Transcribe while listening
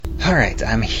Alright,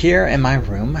 I'm here in my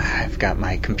room. I've got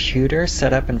my computer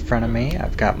set up in front of me.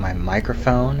 I've got my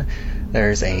microphone.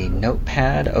 There's a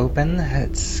notepad open.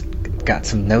 It's got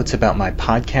some notes about my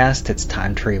podcast. It's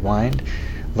time to rewind.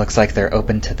 Looks like they're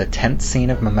open to the 10th scene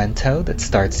of Memento that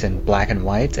starts in black and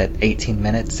white at 18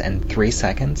 minutes and 3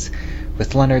 seconds,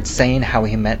 with Leonard saying how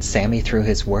he met Sammy through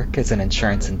his work as an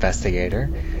insurance investigator,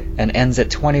 and ends at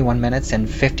 21 minutes and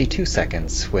 52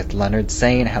 seconds, with Leonard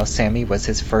saying how Sammy was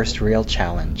his first real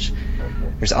challenge.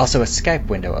 There's also a Skype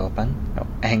window open. Oh,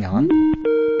 hang on.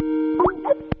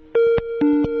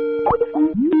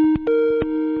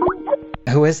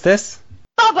 Who is this?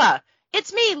 Bubba!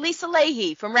 It's me, Lisa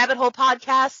Leahy from Rabbit Hole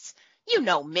Podcasts. You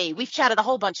know me. We've chatted a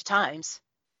whole bunch of times.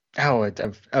 Oh,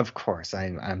 of course.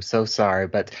 I'm so sorry,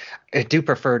 but I do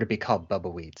prefer to be called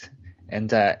Bubba Wheat.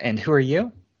 And who are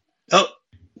you? Oh,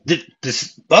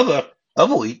 this Bubba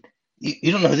Wheat.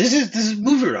 You don't know. This is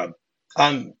Movie Rob.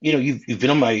 You've been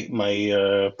on my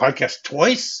podcast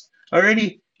twice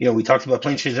already. We talked about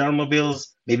Planes, Trains, and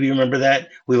Automobiles. Maybe you remember that.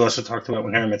 We've also talked about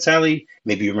When Harry Met Sally.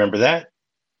 Maybe you remember that.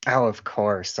 Oh, of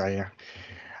course.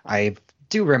 I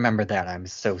do remember that. I'm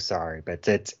so sorry, but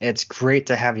it's great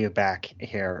to have you back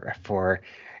here for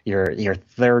your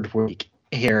third week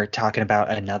here talking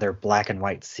about another black and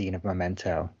white scene of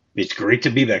Memento. It's great to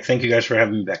be back. Thank you guys for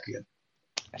having me back again.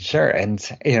 Sure, and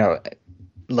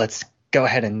let's go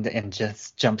ahead and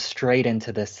just jump straight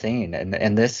into this scene.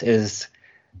 And this is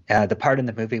the part in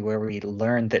the movie where we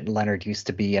learn that Leonard used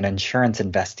to be an insurance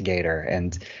investigator,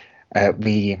 and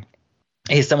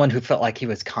he's someone who felt like he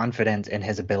was confident in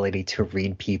his ability to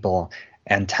read people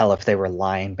and tell if they were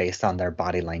lying based on their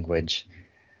body language.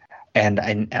 And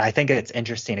I think it's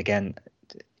interesting, again,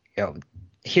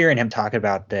 hearing him talk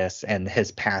about this and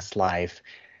his past life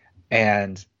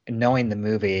and knowing the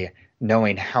movie,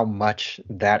 knowing how much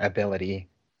that ability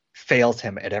fails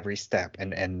him at every step.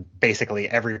 And basically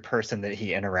every person that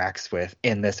he interacts with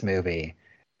in this movie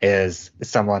is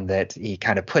someone that he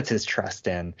kind of puts his trust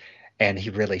in, and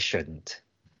he really shouldn't.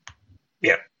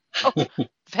 Yeah. Oh,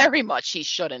 very much he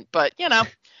shouldn't, but,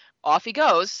 off he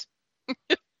goes.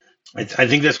 I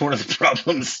think that's one of the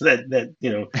problems that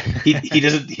he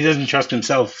doesn't trust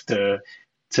himself to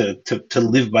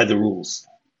live by the rules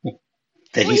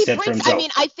that he set for himself. I mean,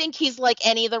 I think he's like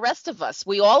any of the rest of us.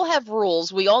 We all have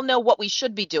rules. We all know what we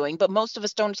should be doing, but most of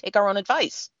us don't take our own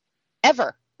advice.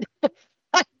 Ever.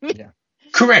 Yeah.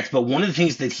 Correct, but one of the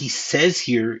things that he says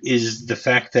here is the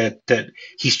fact that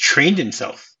he's trained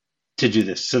himself to do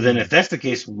this. So then if that's the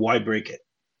case, why break it?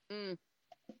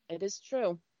 It is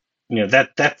true.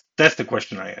 That's the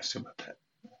question I asked about that.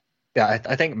 Yeah,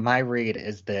 I think my read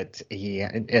is that he,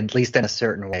 at least in a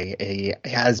certain way, he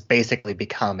has basically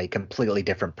become a completely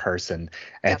different person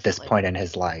at this point in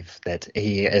his life. That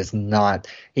he is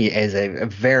a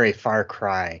very far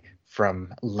cry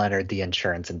from Leonard the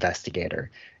insurance investigator.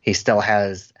 He still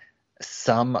has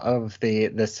some of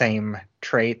the same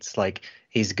traits, like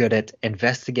he's good at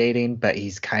investigating, but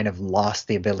he's kind of lost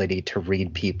the ability to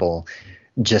read people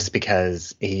just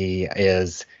because he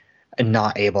is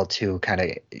not able to kind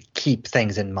of keep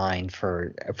things in mind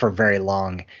for very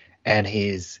long. And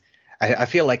I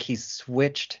feel like he's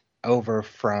switched over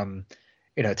from,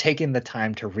 taking the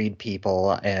time to read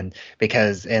people, and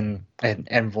because I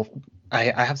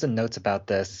have some notes about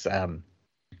this,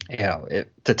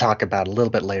 to talk about a little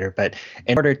bit later, but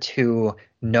in order to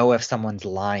know if someone's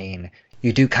lying,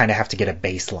 you do kind of have to get a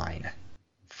baseline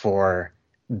for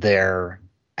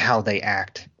how they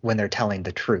act when they're telling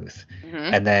the truth.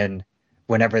 Mm-hmm. And then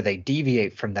whenever they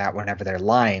deviate from that, whenever they're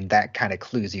lying, that kind of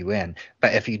clues you in.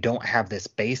 But if you don't have this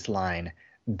baseline,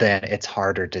 then it's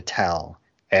harder to tell.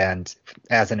 And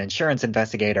as an insurance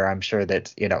investigator, I'm sure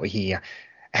that, he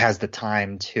has the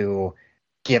time to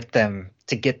get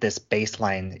this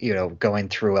baseline, going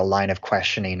through a line of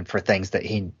questioning for things that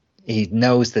he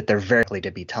knows that they're very likely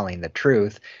to be telling the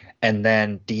truth, and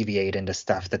then deviate into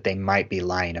stuff that they might be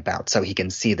lying about, so he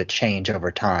can see the change over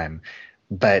time.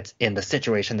 But in the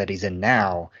situation that he's in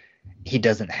now, he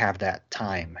doesn't have that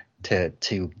time to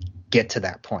get to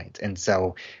that point, and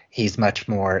so he's much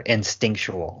more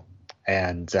instinctual.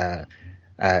 And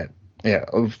what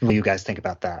do you guys think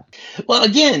about that? Well,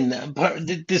 again,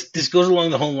 this goes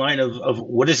along the whole line of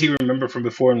what does he remember from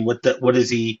before, and what is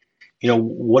he,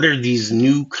 what are these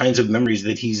new kinds of memories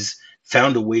that he's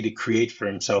found a way to create for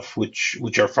himself, which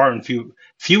are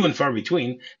few and far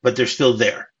between, but they're still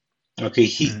there. Okay,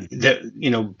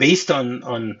 based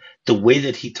on the way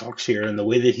that he talks here and the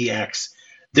way that he acts,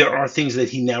 there are things that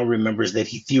he now remembers that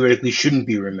he theoretically shouldn't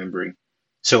be remembering.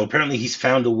 So apparently he's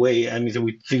found a way. I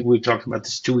mean, we talked about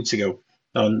this 2 weeks ago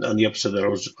on the episode that I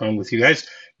was on with you guys.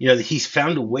 He's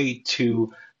found a way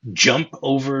to jump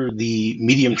over the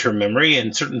medium term memory,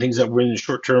 and certain things that were in the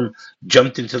short term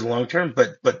jumped into the long term,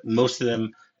 but most of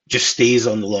them just stays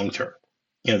on the long term.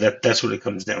 That's what it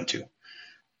comes down to.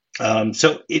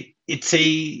 So it's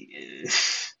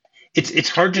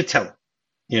hard to tell.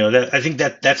 I think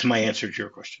that's my answer to your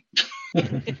question.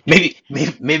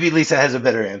 maybe Lisa has a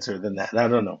better answer than that. I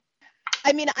don't know.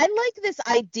 I mean, I like this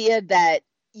idea that,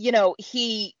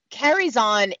 he carries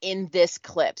on in this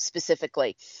clip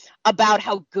specifically about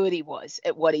how good he was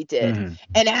at what he did,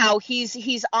 and how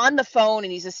he's on the phone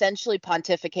and he's essentially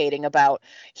pontificating about,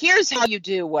 here's how you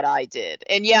do what I did.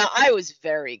 And yeah, I was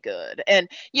very good. And,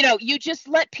 you just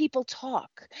let people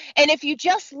talk. And if you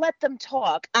just let them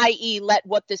talk, i.e. let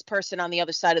what this person on the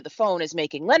other side of the phone is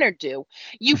making Leonard do,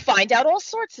 you find out all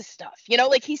sorts of stuff,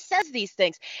 like he says these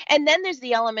things. And then there's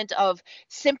the element of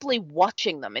simply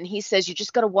watching them. And he says, you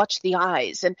just got to watch the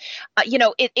eyes. And,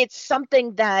 it's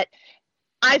something that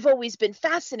I've always been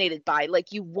fascinated by.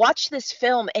 Like, you watch this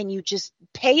film and you just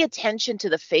pay attention to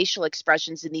the facial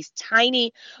expressions and these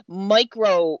tiny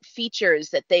micro features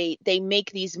that they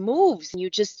make these moves. And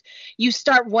you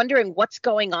start wondering what's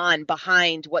going on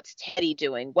behind what's Teddy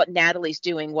doing, what Natalie's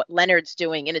doing, what Leonard's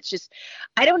doing. And it's just,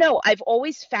 I don't know. I've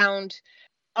always found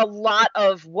a lot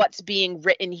of what's being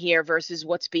written here versus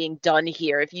what's being done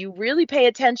here. If you really pay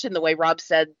attention, the way Rob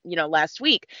said, last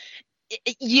week,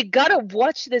 you gotta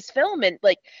watch this film, and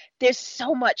like, there's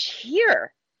so much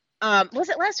here. Was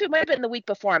it last week? Might have been the week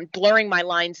before. I'm blurring my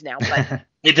lines now, but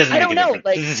it doesn't. I don't know.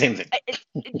 Like, it's the same thing.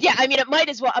 Yeah, I mean, it might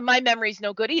as well. My memory's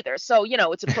no good either, so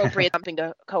it's appropriate something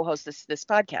to co-host this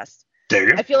podcast. There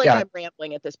you go. I feel like I'm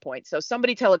rambling at this point. So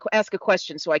somebody ask a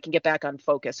question so I can get back on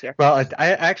focus here. Well,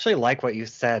 I actually like what you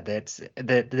said.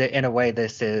 That in a way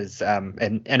this is,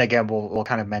 and again, we'll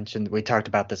kind of mention, we talked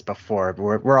about this before.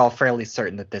 We're all fairly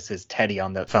certain that this is Teddy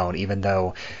on the phone, even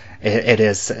though it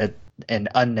is an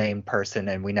unnamed person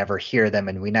and we never hear them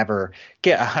and we never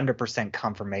get 100%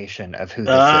 confirmation of who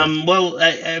this is. Well,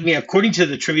 I mean, according to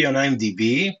the trivia on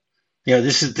IMDb,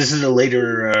 this is a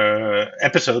later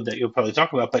episode that you'll probably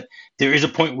talk about, but there is a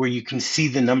point where you can see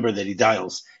the number that he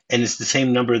dials, and it's the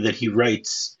same number that he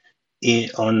writes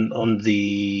on the on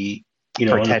the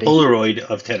Polaroid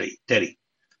of Teddy.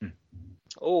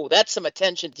 Oh, that's some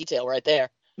attention to detail right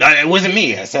there. It wasn't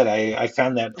me. I said I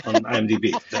found that on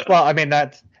IMDb. So. Well, I mean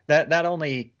that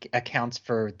only accounts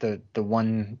for the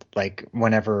one, like,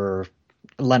 whenever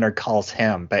Leonard calls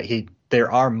him, but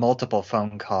there are multiple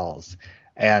phone calls.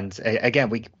 And again,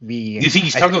 we. You think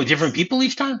he's talking with different people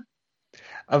each time?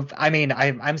 I mean,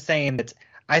 I'm saying that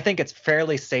I think it's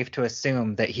fairly safe to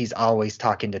assume that he's always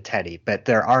talking to Teddy, but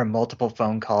there are multiple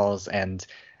phone calls and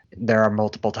there are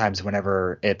multiple times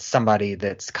whenever it's somebody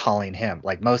that's calling him.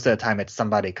 Like, most of the time, it's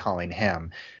somebody calling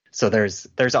him. So there's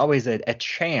always a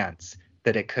chance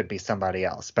that it could be somebody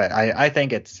else. But I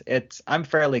think I'm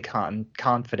fairly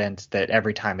confident that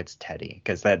every time it's Teddy,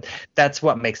 because that's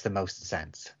what makes the most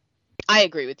sense. I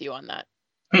agree with you on that.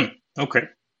 Okay.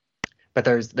 But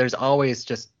there's always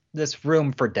just this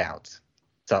room for doubt.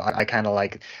 So I kind of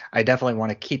I definitely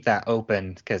want to keep that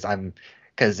open, because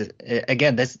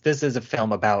again, this is a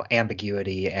film about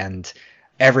ambiguity, and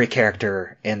every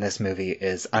character in this movie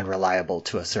is unreliable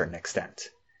to a certain extent.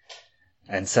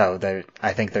 And so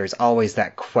I think there's always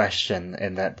that question,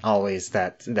 and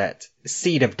that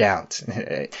seed of doubt.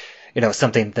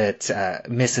 Something that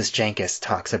Mrs. Jenkins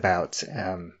talks about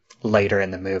later in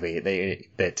the movie.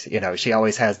 She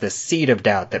always has this seed of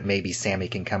doubt that maybe Sammy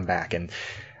can come back. And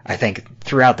I think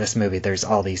throughout this movie, there's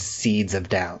all these seeds of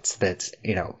doubts that,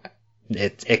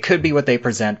 it could be what they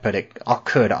present, but it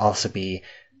could also be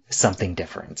something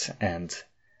different. And,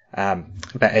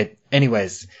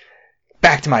 anyways,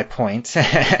 back to my point,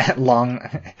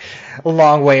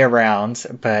 long way around,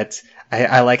 but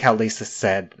I like how Lisa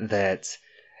said that,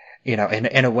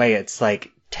 in a way, it's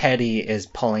like Teddy is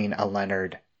pulling a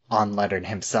Leonard on Leonard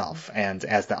himself. And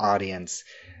as the audience,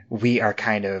 we are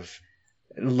kind of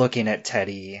looking at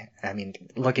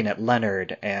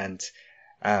Leonard, and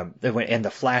in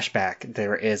the flashback,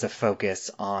 there is a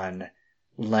focus on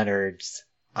Leonard's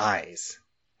eyes.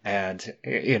 And,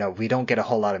 we don't get a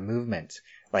whole lot of movement.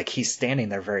 Like, he's standing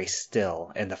there very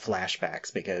still in the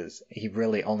flashbacks, because he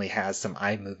really only has some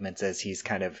eye movements as he's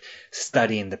kind of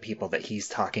studying the people that he's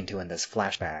talking to in this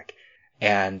flashback.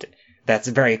 And that's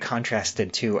very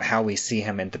contrasted to how we see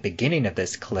him at the beginning of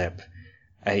this clip,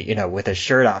 with his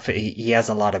shirt off. He has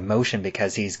a lot of motion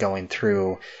because he's going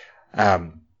through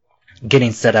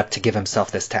getting set up to give himself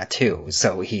this tattoo.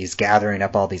 So he's gathering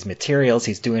up all these materials,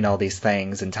 he's doing all these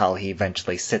things until he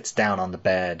eventually sits down on the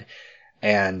bed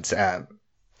and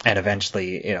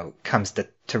eventually, comes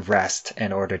to rest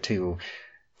in order to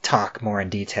talk more in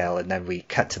detail, and then we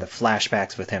cut to the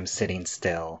flashbacks with him sitting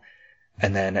still,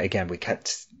 and then again we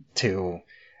cut to,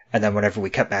 and then whenever we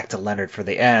cut back to Leonard for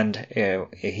the end,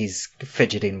 he's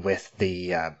fidgeting with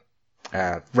the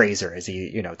razor as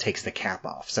he takes the cap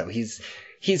off. So he's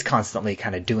constantly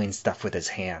kind of doing stuff with his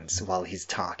hands while he's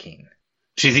talking.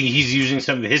 Do you think he's using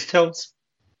some of his tells?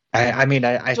 I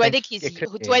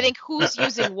think who's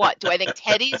using what? Do I think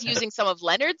Teddy's using some of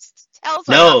Leonard's tells?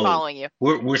 No, I'm not following you.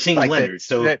 We're seeing like Leonard.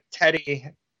 So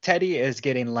Teddy is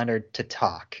getting Leonard to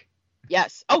talk.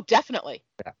 Yes. Oh, definitely.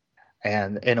 Yeah.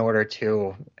 And in order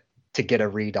to get a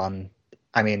read on,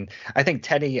 I mean, I think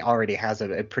Teddy already has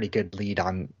a pretty good lead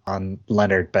on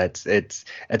Leonard, but it's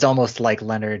almost like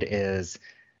Teddy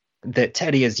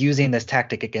is using this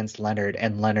tactic against Leonard,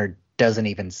 and Leonard doesn't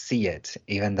even see it,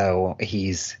 even though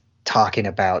he's talking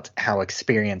about how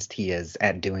experienced he is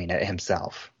at doing it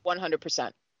himself.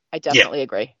 100%. I definitely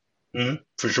agree. Mm-hmm,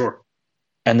 for sure.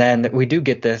 And then we do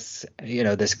get this,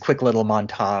 this quick little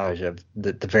montage of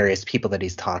the various people that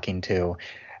he's talking to.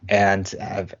 And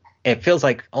it feels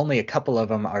like only a couple of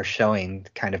them are showing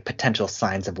kind of potential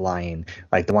signs of lying.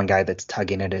 Like the one guy that's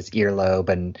tugging at his earlobe,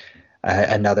 and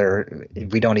another,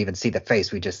 we don't even see the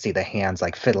face. We just see the hands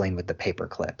like fiddling with the paper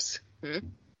clips. Mm-hmm.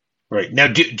 Right. Now,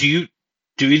 do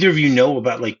either of you know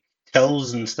about like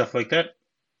tells and stuff like that?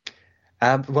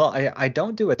 Well, I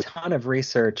don't do a ton of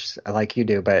research like you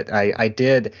do, but I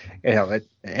did,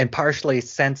 and partially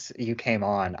since you came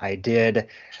on, I did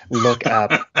look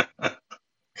up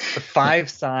 5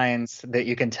 signs that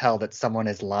you can tell that someone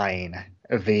is lying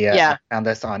I found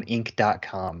this on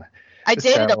Inc.com. I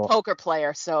dated a poker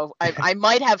player, so I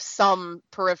might have some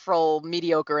peripheral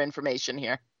mediocre information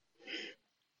here.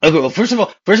 Okay, well, first of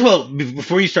all,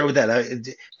 before you start with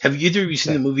that, have either of you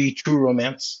seen the movie True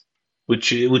Romance,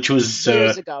 which was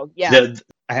years ago? Yeah,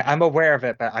 I'm aware of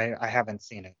it, but I haven't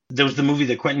seen it. There was the movie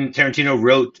that Quentin Tarantino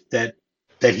wrote that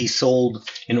he sold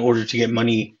in order to get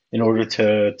money in order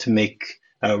to make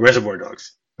Reservoir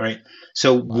Dogs, right?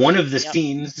 So one of the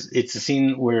scenes, it's a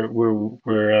scene where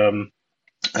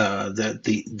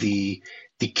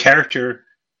the character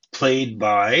played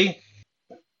by,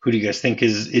 who do you guys think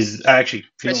is actually,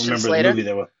 if you don't remember Slater? the movie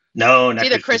that well? No, not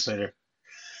Christian Slater.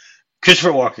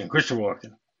 Christopher Walken.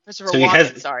 So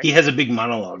he has a big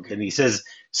monologue, and he says,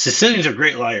 "Sicilians are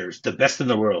great liars, the best in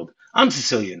the world. I'm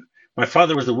Sicilian. My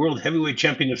father was the world heavyweight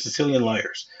champion of Sicilian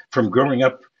liars. From growing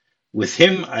up with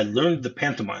him, I learned the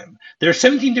pantomime. There are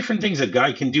 17 different things a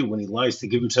guy can do when he lies to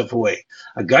give himself away.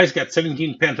 A guy's got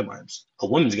 17 pantomimes. A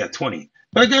woman's got 20.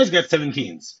 But a guy's got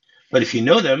 17s. But if you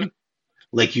know them,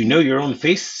 like you know your own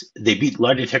face, they beat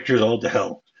lie detectors all to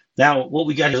hell. Now, what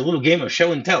we got is a little game of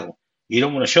show and tell. You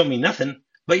don't want to show me nothing,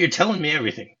 but you're telling me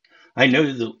everything. I know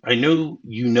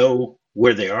you know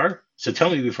where they are, so tell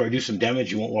me before I do some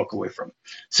damage you won't walk away from."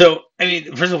 So, I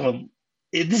mean, first of all,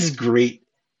 this is great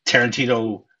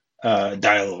Tarantino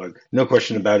dialogue, no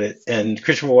question about it. And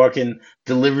Christopher Walken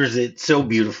delivers it so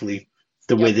beautifully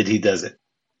the way that he does it.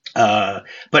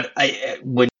 But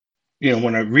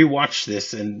when I rewatched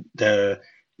this and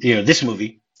this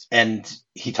movie, and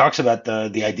he talks about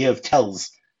the idea of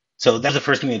tells, so that's the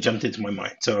first thing that jumped into my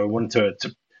mind. So I wanted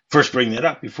to first bring that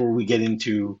up before we get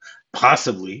into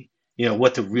possibly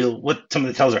what some of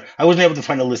the tells are. I wasn't able to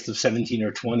find a list of 17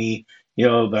 or 20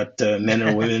 about men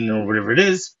or women or whatever it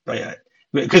is, but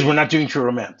because we're not doing True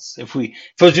Romance. If I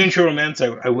was doing True Romance,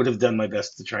 I would have done my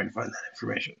best to try and find that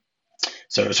information.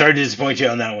 So sorry to disappoint you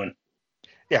on that one.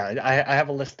 Yeah, I have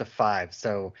a list of 5.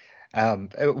 So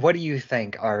what do you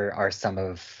think are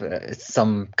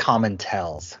some common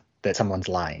tells that someone's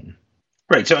lying?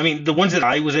 Right. So, I mean, the ones that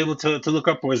I was able to look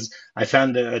up was I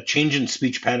found a change in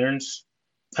speech patterns.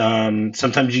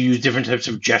 Sometimes you use different types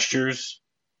of gestures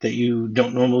that you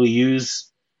don't normally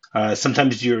use.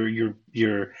 Sometimes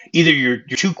you're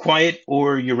too quiet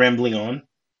or you're rambling on,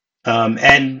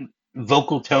 and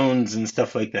vocal tones and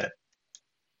stuff like that.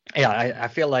 Yeah, I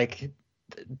feel like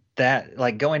that,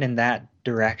 like going in that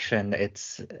direction,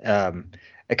 it's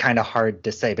kind of hard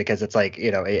to say because it's like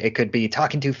it could be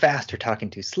talking too fast or talking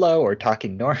too slow or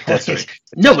talking normally. That's right.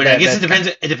 No, but I guess it depends.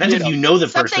 It depends if you know the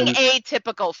person. Something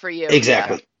atypical for you.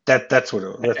 Exactly. Yeah. That's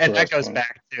what. That goes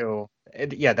back to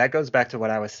that goes back to what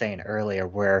I was saying earlier,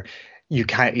 where you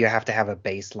have to have a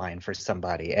baseline for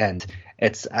somebody, and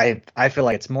I feel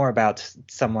like it's more about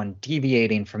someone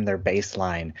deviating from their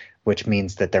baseline, which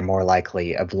means that they're more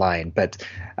likely of lying. But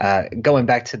going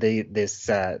back to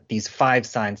these 5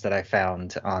 signs that I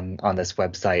found on this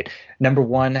website, number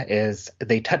 1 is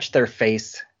they touch their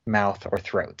face, mouth, or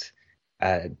throat.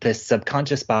 This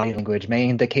subconscious body language may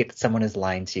indicate that someone is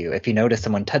lying to you. If you notice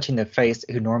someone touching their face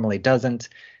who normally doesn't,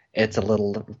 it's a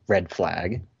little red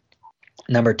flag.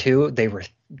 Number 2,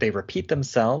 they repeat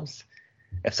themselves.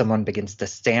 If someone begins to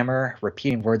stammer,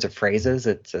 repeating words or phrases,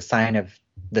 it's a sign of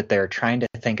that they're trying to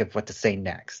think of what to say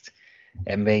next.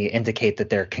 It may indicate that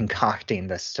they're concocting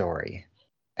the story.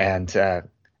 And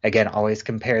again, always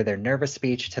compare their nervous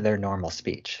speech to their normal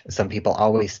speech. Some people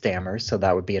always stammer, so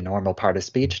that would be a normal part of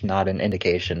speech, not an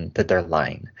indication that they're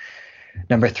lying.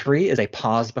 Number 3 is a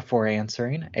pause before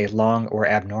answering. A long or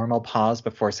abnormal pause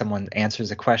before someone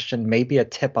answers a question may be a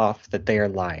tip-off that they are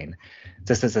lying.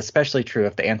 This is especially true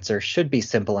if the answer should be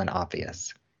simple and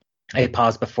obvious. A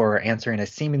pause before answering a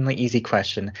seemingly easy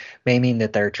question may mean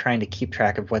that they're trying to keep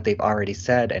track of what they've already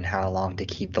said and how long to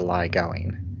keep the lie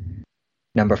going.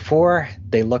 Number 4,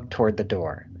 they look toward the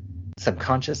door.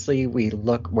 Subconsciously, we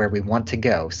look where we want to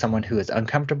go. Someone who is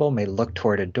uncomfortable may look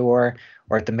toward a door,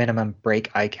 or at the minimum,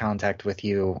 break eye contact with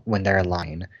you when they're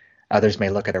lying. Others may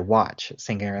look at their watch,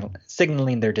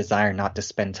 signaling their desire not to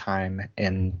spend time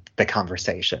in the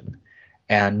conversation.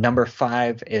 And number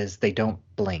 5 is they don't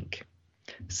blink.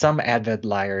 Some avid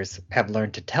liars have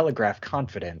learned to telegraph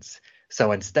confidence,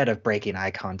 so instead of breaking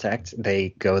eye contact,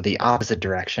 they go the opposite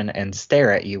direction and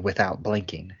stare at you without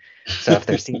blinking. So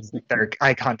if their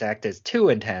eye contact is too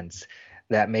intense,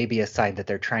 that may be a sign that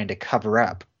they're trying to cover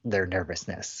up their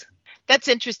nervousness. That's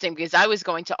interesting, because I was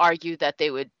going to argue that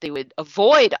they would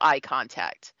avoid eye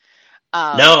contact.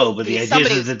 No, but the idea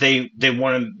is that they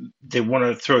want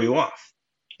to throw you off.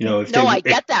 I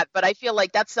get that, but I feel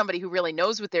like that's somebody who really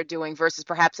knows what they're doing versus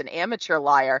perhaps an amateur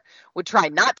liar would try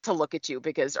not to look at you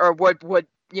or would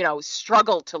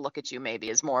struggle to look at you, maybe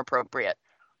is more appropriate.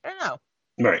 I don't know.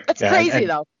 Right. It's crazy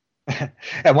though.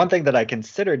 And one thing that I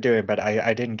considered doing, but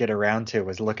I didn't get around to,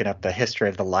 was looking up the history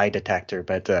of the lie detector.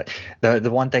 But the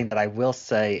one thing that I will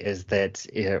say is that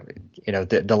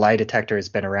the lie detector has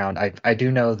been around. I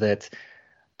do know that.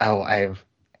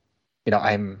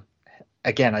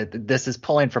 Again, this is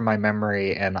pulling from my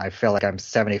memory, and I feel like I'm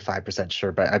 75%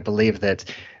 sure, but I believe that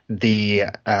the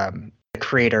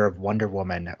creator of Wonder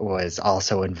Woman was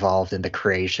also involved in the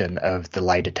creation of the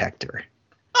lie detector.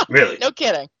 Oh, really? No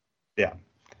kidding. Yeah.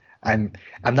 I'm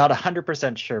not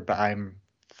 100% sure, but I'm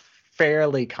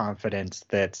fairly confident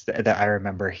that I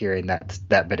remember hearing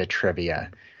that bit of trivia.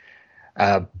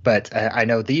 But I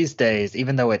know these days,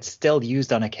 even though it's still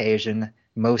used on occasion,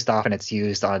 most often it's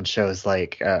used on shows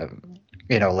like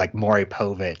like Maury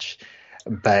Povich.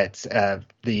 But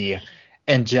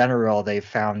in general, they've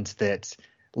found that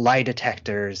lie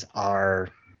detectors are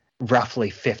roughly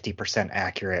 50%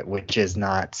 accurate, which is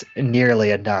not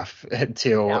nearly enough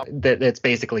to that. It's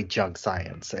basically junk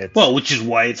science. Which is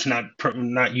why it's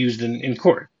not used in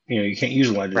court. You can't use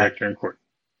a lie detector in court.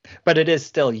 But it is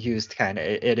still used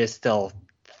it is still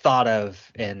thought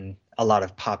of in a lot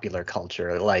of popular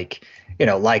culture, like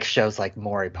shows like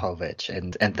Maury Povich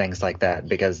and things like that,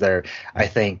 because I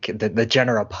think the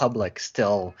general public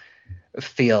still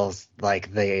feels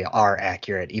like they are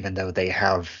accurate, even though they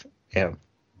have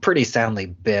pretty soundly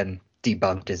been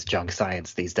debunked as junk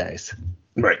science these days.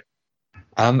 Right.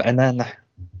 And then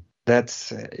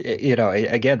that's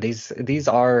again, these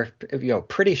are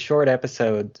pretty short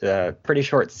episodes, pretty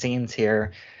short scenes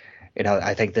here.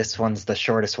 I think this one's the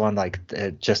shortest one,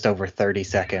 just over 30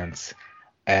 seconds.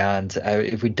 And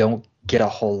if we don't get a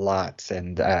whole lot,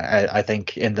 and I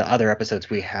think in the other episodes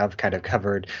we have kind of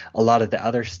covered a lot of the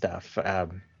other stuff,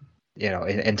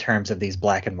 in terms of these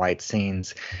black and white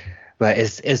scenes. But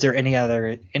is there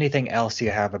anything else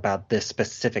you have about this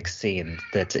specific scene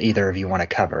that either of you want to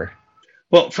cover?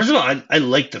 Well, first of all, I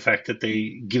like the fact that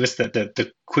they give us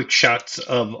the quick shots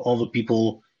of all the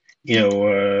people,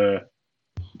 fidgeting,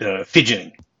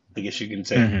 I guess you can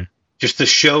say, just to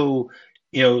show,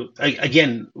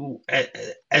 again,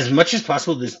 as much as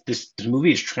possible, this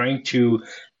movie is trying to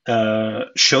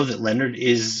show that Leonard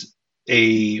is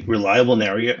a reliable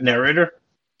narrator,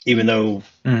 even though,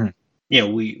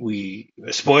 we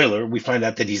spoiler, we find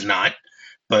out that he's not,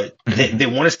 but they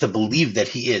want us to believe that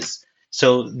he is.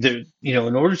 So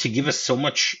in order to give us so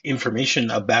much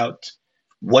information about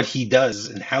what he does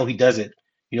and how he does it,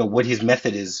 what his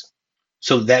method is,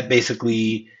 so that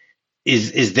basically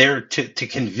is there to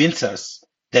convince us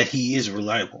that he is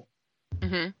reliable.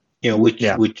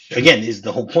 Which again is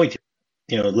the whole point.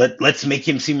 Let's make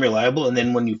him seem reliable, and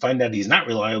then when you find out he's not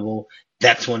reliable,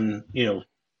 that's when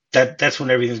that's when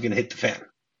everything's going to hit the fan.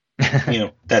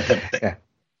 That type of thing. Yeah.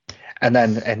 And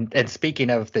then, and speaking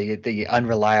of the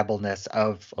unreliableness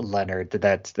of Leonard,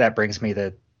 that brings me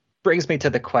to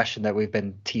the question that we've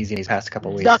been teasing these past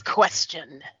couple weeks. The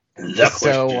question.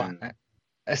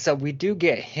 So we do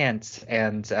get hints,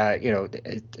 and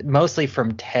mostly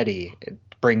from Teddy, it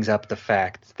brings up the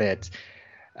fact that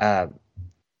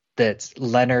that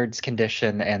Leonard's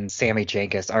condition and Sammy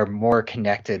Jenkins are more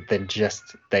connected than just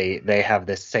they have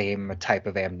the same type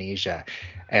of amnesia,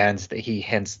 and he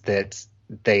hints that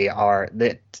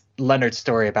that Leonard's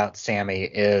story about Sammy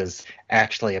is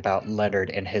actually about Leonard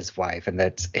and his wife, and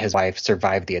that his wife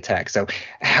survived the attack. So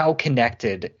how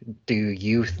connected do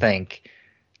you think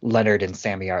Leonard and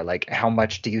Sammy are? Like, how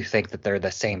much do you think that they're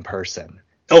the same person?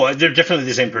 Oh, they're definitely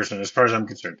the same person as far as I'm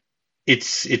concerned.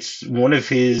 It's one of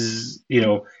his,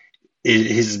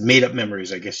 his made up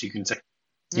memories, I guess you can say.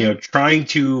 Trying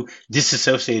to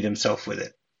disassociate himself with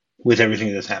it, with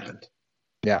everything that's happened.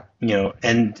 Yeah.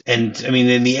 And I mean,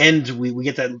 in the end, we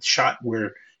get that shot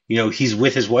where, he's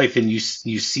with his wife, and you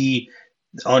see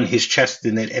on his chest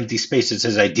in that empty space, it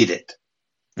says, "I did it."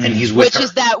 And he's with her. Which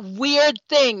is that weird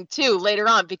thing too later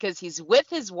on, because he's with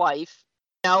his wife,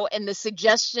 and the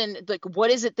suggestion, like, what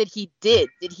is it that he did?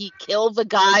 Did he kill the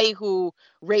guy who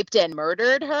raped and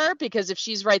murdered her? Because if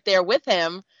she's right there with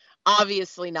him,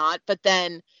 obviously not. But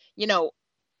then,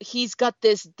 he's got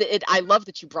this, I love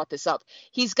that you brought this up.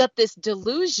 He's got this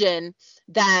delusion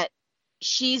that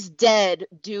she's dead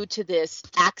due to this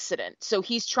accident. So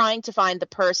he's trying to find the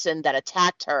person that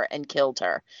attacked her and killed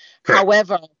her. Correct.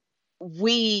 However,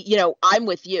 I'm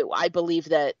with you. I believe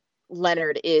that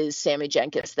Leonard is Sammy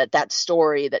Jenkins, that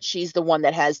story, that she's the one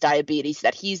that has diabetes,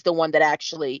 that he's the one that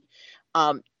actually,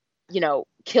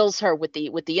 kills her with the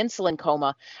insulin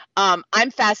coma.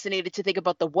 I'm fascinated to think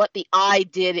about what the I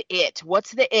did it.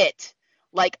 What's the it?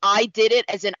 Like, I did it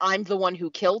as in I'm the one who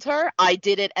killed her. I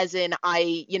did it as in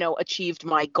I, achieved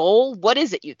my goal. What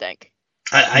is it, you think?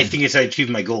 I think it's I achieved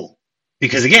my goal.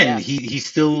 Because again, he's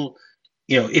still,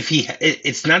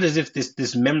 it's not as if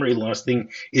this memory loss thing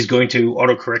is going to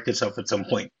autocorrect itself at some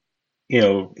point.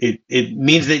 It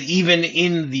means that even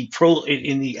in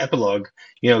the epilogue,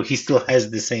 he still has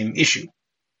the same issue.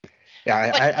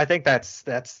 Yeah, I think that's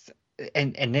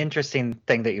an interesting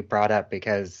thing that you brought up,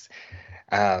 because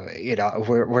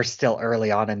we're still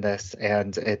early on in this,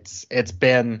 and it's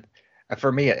been,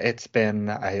 for me,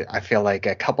 I feel like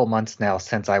a couple months now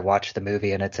since I watched the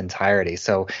movie in its entirety,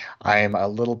 so I'm a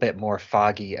little bit more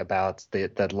foggy about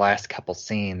the last couple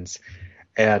scenes,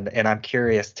 and I'm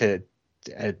curious to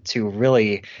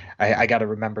really, I got to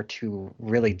remember to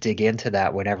really dig into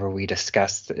that whenever we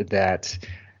discuss that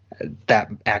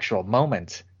actual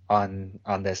moment on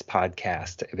this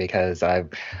podcast, because I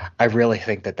really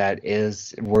think that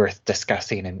is worth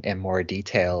discussing in more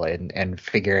detail, and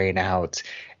figuring out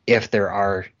if there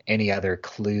are any other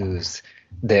clues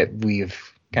that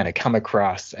we've kind of come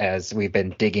across as we've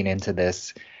been digging into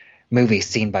this movie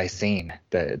scene by scene,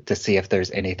 to see if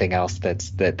there's anything else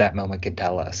that moment can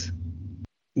tell us.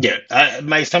 Yeah,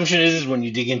 my assumption is when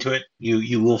you dig into it,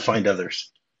 you will find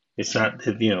others. It's not,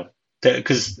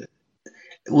 because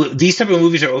these type of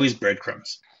movies are always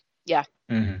breadcrumbs. Yeah.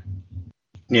 Mm-hmm.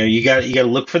 You got to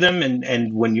look for them,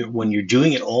 and when you're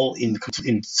doing it all in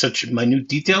such minute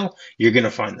detail, you're going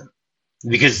to find them,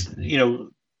 because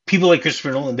people like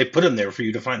Christopher Nolan, they put them there for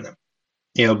you to find them.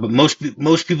 But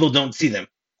most people don't see them.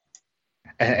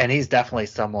 And he's definitely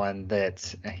someone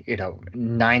that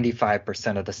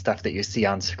 95% of the stuff that you see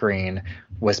on screen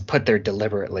was put there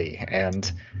deliberately,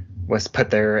 and was put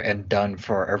there and done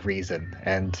for a reason.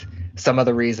 And some of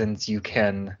the reasons you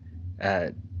can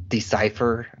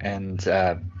decipher and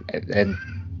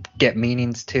get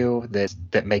meanings to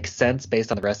that make sense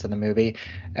based on the rest of the movie,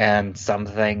 and some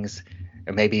things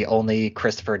maybe only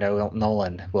Christopher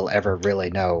Nolan will ever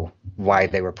really know why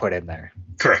they were put in there.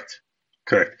 Correct.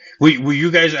 Were you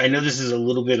guys? I know this is a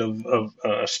little bit of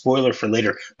a spoiler for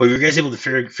later, but were you guys able to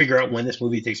figure out when this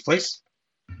movie takes place?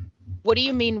 What do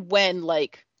you mean when?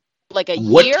 Like a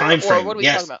what year? Time frame? Or what are we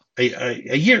talking about?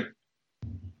 A year.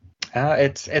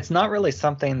 It's not really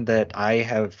something that I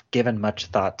have given much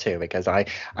thought to, because I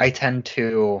tend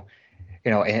to,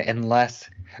 unless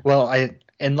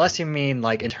you mean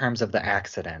like in terms of the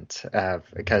accident,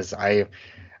 because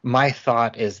my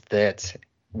thought is that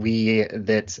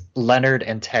Leonard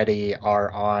and Teddy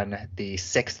are on the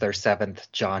 6th or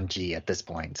 7th John G at this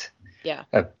point. Yeah.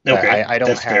 Okay. I don't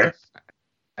That's have fair.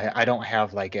 I don't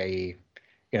have like a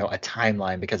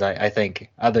timeline, because I think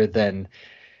other than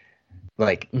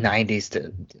like 90s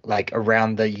to like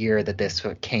around the year that this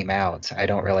came out, I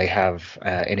don't really have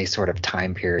any sort of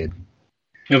time period.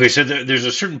 Okay, so there's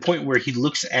a certain point where he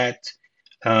looks at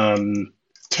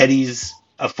Teddy's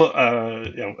a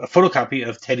photocopy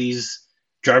of Teddy's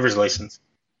driver's license.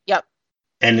 Yep.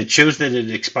 And it shows that it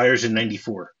expires in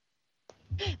 94.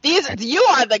 You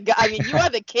are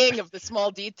the king of the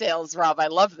small details, Rob. I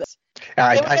love this.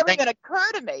 It would never even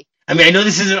occur to me. I mean, I know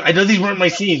these weren't my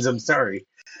scenes. I'm sorry.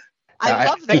 I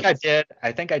love think these.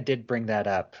 I think I did bring that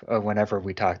up whenever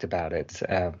we talked about it.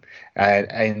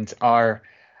 And our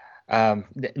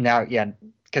now, yeah,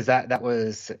 because that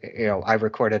was, I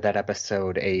recorded that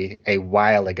episode a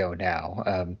while ago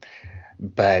now.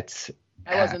 But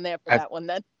I wasn't there for I that one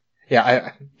then.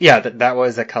 yeah, that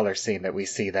was a color scene that we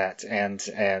see that, and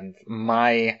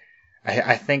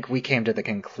I think we came to the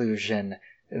conclusion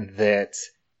that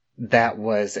that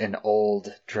was an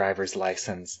old driver's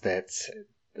license that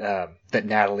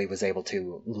Natalie was able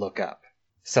to look up.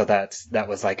 So that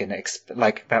was like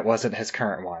that wasn't his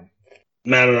current one.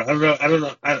 No, I don't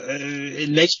know.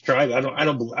 Nice drive. I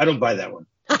don't buy that one.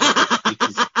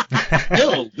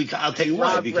 No, because I'll tell you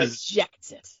why. Rob Because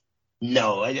rejects it.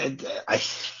 no,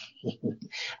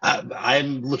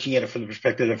 I'm looking at it from the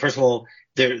perspective that, first of all,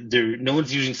 no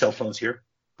one's using cell phones here.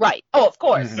 Right. Oh, of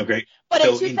course. Okay. But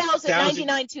So in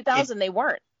 99, 2000, they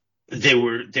weren't. They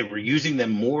were using them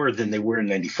more than they were in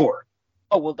 94.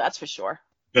 Oh, well, that's for sure.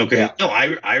 Okay. Yeah. No,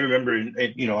 I remember,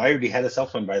 I already had a cell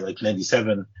phone by like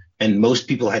 97, and most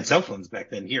people had cell phones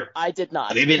back then here. I did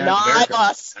not. Maybe Not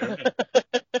us.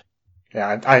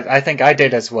 Yeah, I think I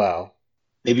did as well.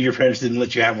 Maybe your parents didn't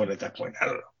let you have one at that point. I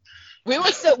don't know.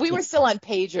 We were still on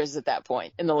pagers at that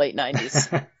point in the late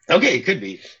 90s. Okay, it could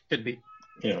be.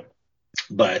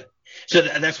 But so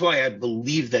that's why I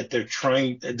believe that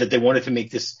they wanted to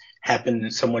make this happen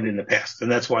somewhat in the past.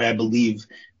 And that's why I believe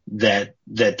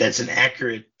that's an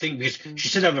accurate thing, because she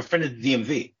said I have a friend at the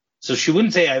DMV. So she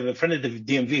wouldn't say I have a friend at the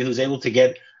DMV who's able to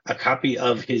get a copy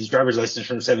of his driver's license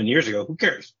from 7 years ago. Who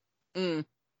cares? Mm.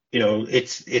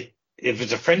 If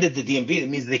it's a friend at the DMV, it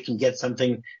means they can get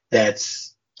something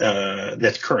that's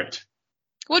current.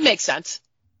 Would make sense.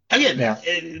 Again, yeah.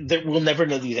 We'll never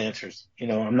know these answers.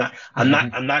 I'm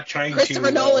not trying Christopher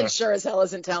to. Nolan sure as hell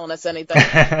isn't telling us anything.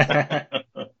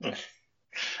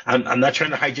 I'm not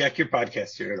trying to hijack your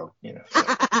podcast here at all.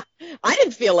 So. I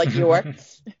didn't feel like you were.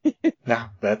 No,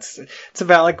 it's a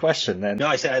valid question. Then no,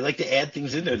 I said I like to add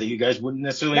things in there that you guys wouldn't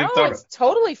necessarily have thought of. No, it's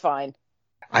totally fine.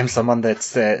 I'm someone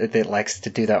that likes to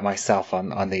do that myself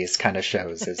on these kind of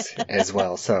shows as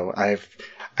well. So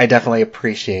I definitely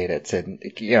appreciate it, and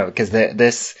because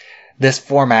this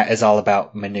format is all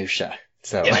about minutia.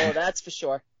 So oh, that's for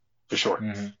sure. For sure.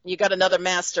 Mm-hmm. You got another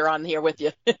master on here with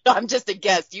you. I'm just a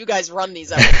guest. You guys run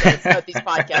these episodes, these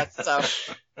podcasts. So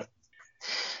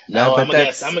no, I'm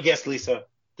a guest, Lisa.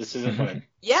 This isn't fun.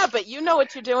 Yeah, but you know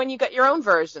what you're doing. You got your own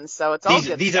version, so it's all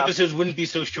good. These episodes wouldn't be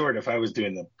so short if I was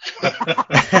doing them.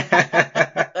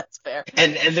 That's fair.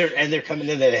 And they're coming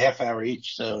in at a half hour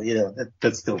each, so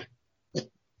that's still.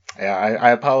 Yeah,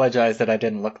 I apologize that I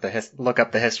didn't look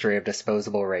up the history of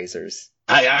disposable razors.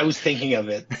 I was thinking of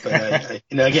it, but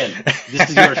again, this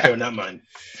is your show, not mine.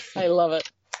 I love it.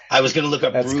 I was going to look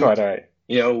up. That's Brood, quite all right.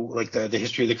 Like the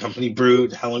history of the company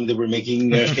Brood, how long they were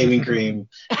making shaving cream,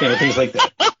 things like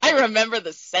that. I remember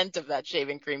the scent of that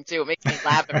shaving cream too. It makes me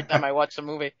laugh every time I watch the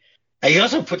movie. He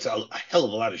also puts a hell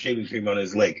of a lot of shaving cream on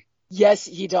his leg. Yes,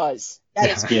 he does. That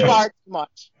is far too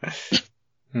much.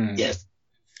 Yes.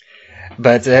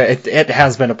 But it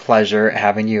has been a pleasure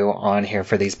having you on here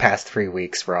for these past 3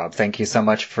 weeks, Rob. Thank you so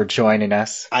much for joining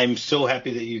us. I'm so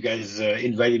happy that you guys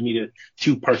invited me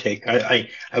to partake. I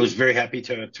was very happy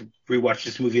to rewatch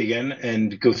this movie again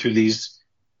and go through these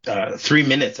 3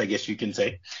 minutes, I guess you can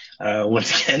say,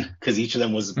 once again, because each of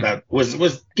them was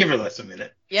was give or less a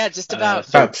minute. Yeah, just about.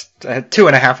 About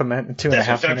 2.5 minutes. 2.5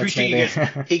 minutes. I appreciate you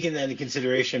guys taking that into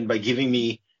consideration by giving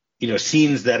me,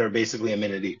 scenes that are basically a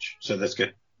minute each. So that's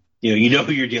good. You know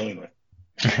who you're dealing with.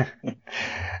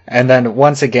 And then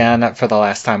once again, for the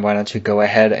last time, why don't you go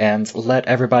ahead and let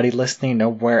everybody listening know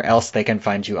where else they can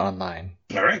find you online?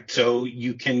 All right. So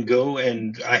you can go,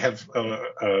 and I have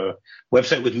a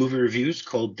website with movie reviews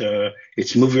called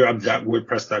it's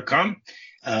movierob.wordpress.com.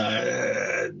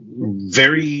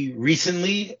 Very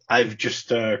recently, I've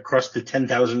just crossed the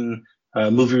 10,000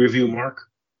 movie review mark.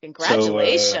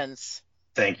 Congratulations. So,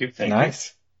 thank you.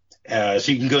 Nice.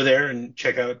 So you can go there and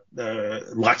check out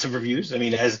lots of reviews. I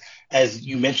mean, as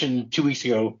you mentioned 2 weeks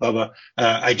ago, Bubba,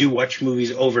 I do watch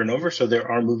movies over and over. So there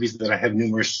are movies that I have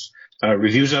numerous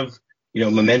reviews of.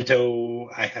 Memento,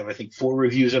 I have, I think, 4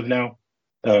 reviews of now.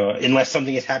 Unless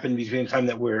something has happened between the time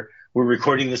that we're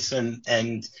recording this and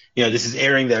this is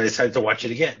airing, that I decided to watch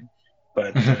it again.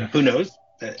 But who knows?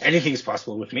 Anything is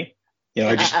possible with me.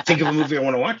 I just think of a movie I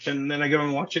want to watch, and then I go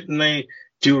and watch it, and I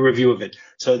do a review of it.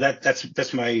 So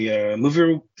that's my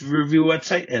movie review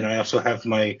website, and I also have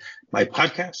my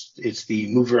podcast. It's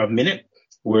the Movie Rob Minute,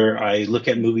 where I look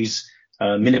at movies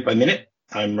minute by minute.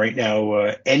 I'm right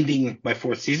now ending my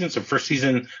 4th season. So first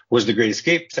season was The Great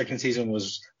Escape. Second season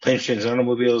was Planes, Trains, and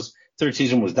Automobiles. Third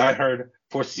season was Die Hard.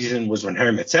 Fourth season was When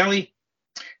Harry Met Sally.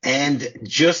 And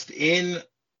just in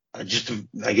I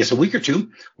guess a week or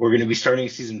two, we're going to be starting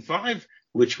season 5,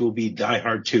 which will be Die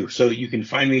Hard 2. So you can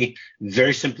find me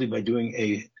very simply by doing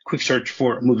a quick search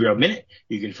for Movie Rob Minute.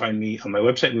 You can find me on my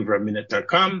website,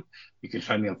 movierobminute.com. You can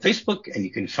find me on Facebook, and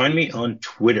you can find me on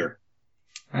Twitter.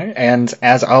 All right. And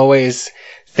as always,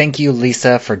 thank you,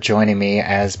 Lisa, for joining me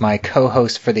as my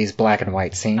co-host for these black and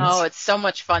white scenes. Oh, it's so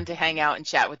much fun to hang out and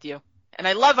chat with you. And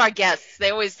I love our guests. They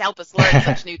always help us learn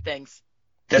such new things.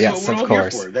 That's what we're all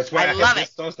here for. That's why I love it.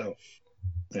 Also.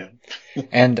 Yeah.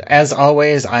 And as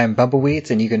always, I'm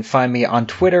Bumbleweed, and you can find me on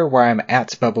Twitter where I'm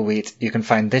at Bumbleweed. You can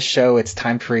find this show, It's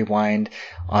Time to Rewind,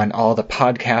 on all the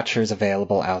podcatchers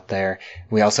available out there.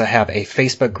 We also have a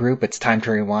Facebook group, It's Time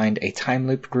to Rewind, a time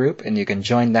loop group, and you can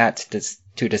join that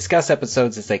to discuss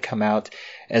episodes as they come out,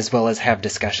 as well as have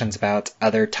discussions about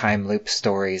other time loop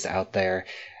stories out there.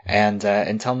 And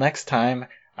until next time,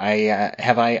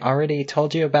 have I already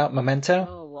told you about Memento?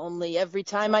 Oh, only every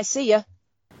time I see you.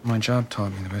 My job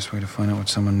taught me the best way to find out what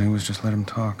someone knew was just let them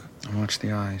talk and watch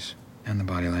the eyes and the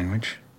body language.